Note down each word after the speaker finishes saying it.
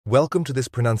Welcome to this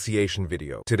pronunciation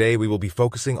video. Today we will be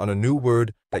focusing on a new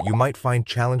word that you might find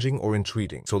challenging or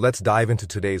intriguing. So let's dive into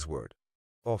today's word.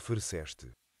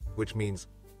 Ofereceste, which means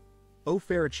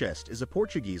Ofereceste is a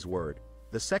Portuguese word,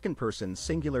 the second-person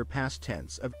singular past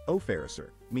tense of oferecer,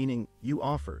 meaning you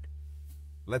offered.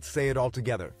 let's say it all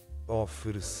together.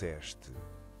 Ofereceste.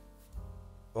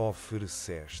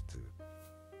 Ofereceste.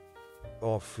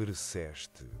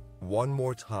 Ofereceste. One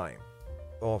more time.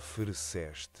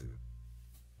 Ofereceste.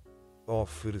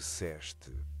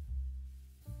 Ofereceste.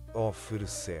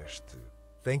 Ofereceste.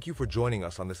 Thank you for joining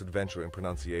us on this adventure in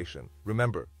pronunciation.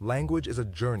 Remember, language is a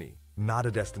journey, not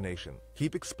a destination.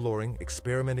 Keep exploring,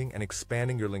 experimenting, and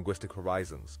expanding your linguistic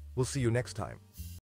horizons. We'll see you next time.